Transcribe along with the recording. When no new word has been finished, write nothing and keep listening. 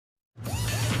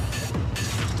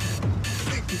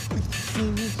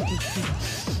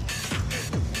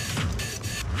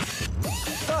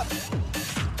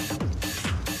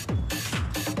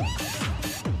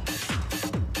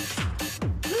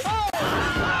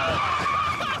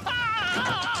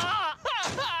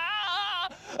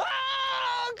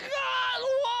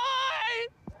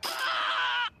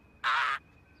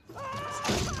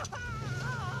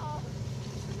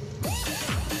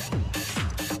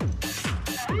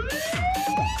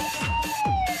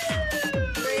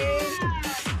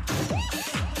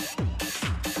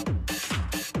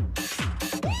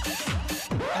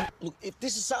Look, if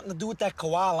this is something to do with that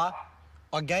koala,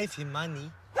 I gave him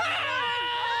money.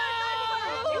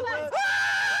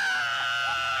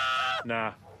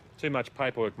 Nah, too much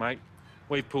paperwork, mate.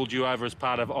 We've pulled you over as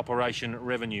part of Operation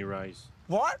Revenue Raise.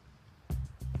 What?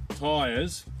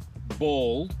 Tyres,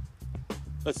 bald.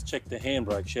 Let's check the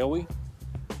handbrake, shall we?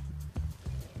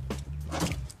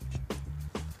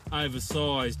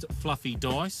 Oversized fluffy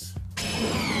dice.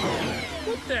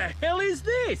 What the hell is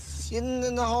this? Yeah,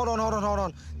 no, hold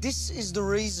on. This is the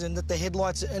reason that the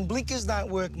headlights and blinkers don't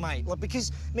work, mate. Like,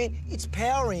 because, man, it's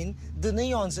powering the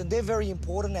neons, and they're very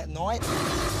important at night.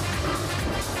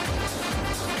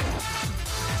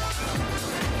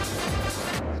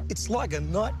 It's like a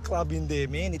nightclub in there,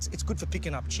 man. It's good for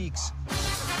picking up chicks.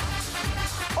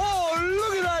 Oh,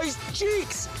 look at those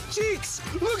chicks! Chicks!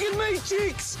 Look at me,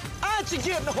 chicks! Aren't you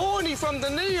getting horny from the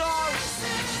neon?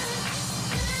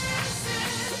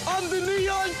 I'm the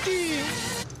neon king!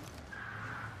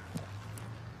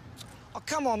 Oh,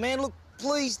 come on, man. Look,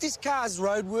 please, this car's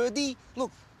roadworthy.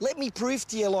 Look, let me prove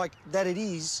to you, like, that it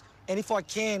is. And if I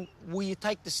can, will you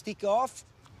take the sticker off?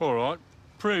 All right.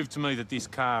 Prove to me that this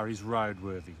car is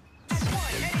roadworthy.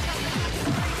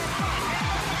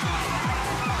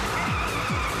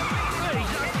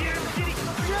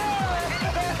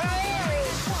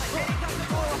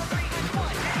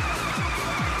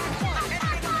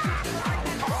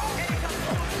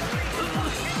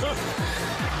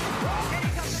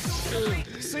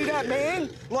 See that, man?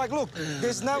 Like, look,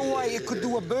 there's no way it could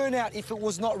do a burnout if it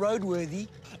was not roadworthy.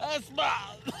 Are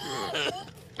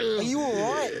you all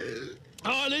right?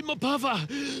 Oh, I need my puffer.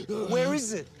 Where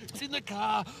is it? It's in the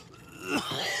car.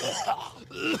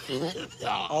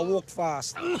 I'll walk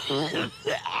fast.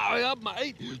 Hurry up,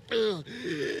 mate.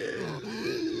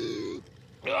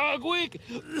 Oh, quick.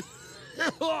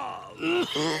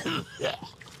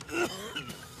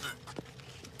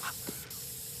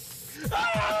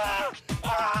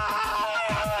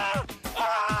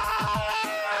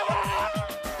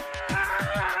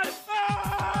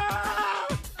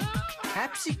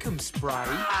 Capsicum spray?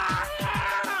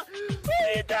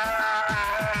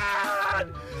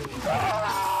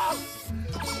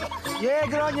 Yeah,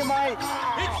 good on you, mate.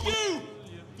 It's you!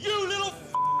 You little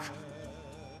f***!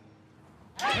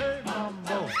 Hey,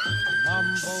 Mambo,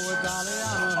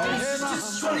 Italiano. Hey,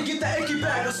 just trying to get that icky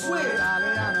bag, I swear.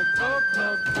 Italiano,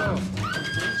 go.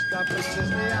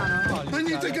 I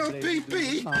need to go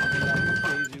pee-pee.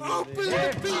 Open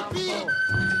the pee-pee.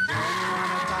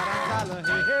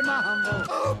 Hey, Mambo.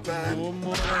 Open.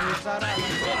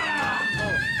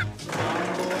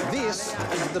 This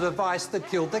is the device that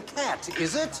killed the cat,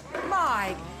 is it?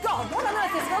 My God, what on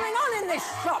earth is going on in this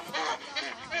shop?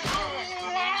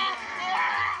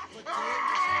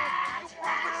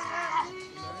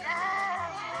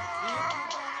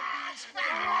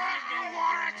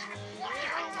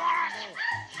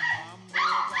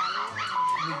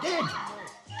 You did.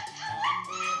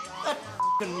 That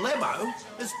f***ing limo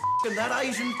is f***ing that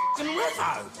Asian f***ing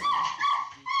Revo.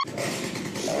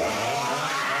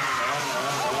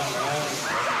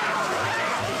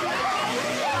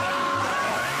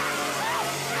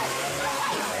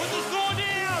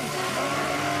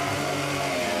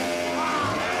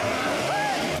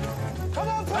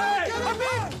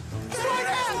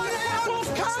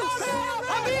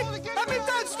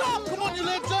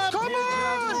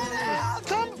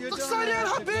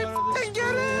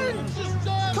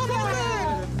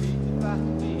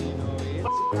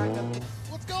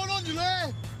 What's going on, you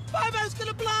lad? Bobo's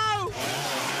gonna blow!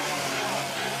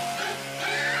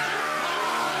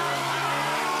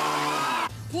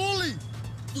 Pauly,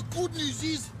 the good news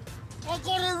is I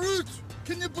got a root.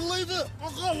 Can you believe it? I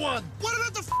got one. What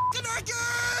about the f***ing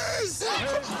Acres?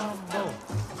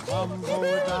 Mambo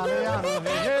Italiano,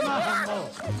 hey, Mambo.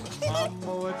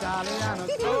 Mambo Italiano,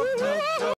 go.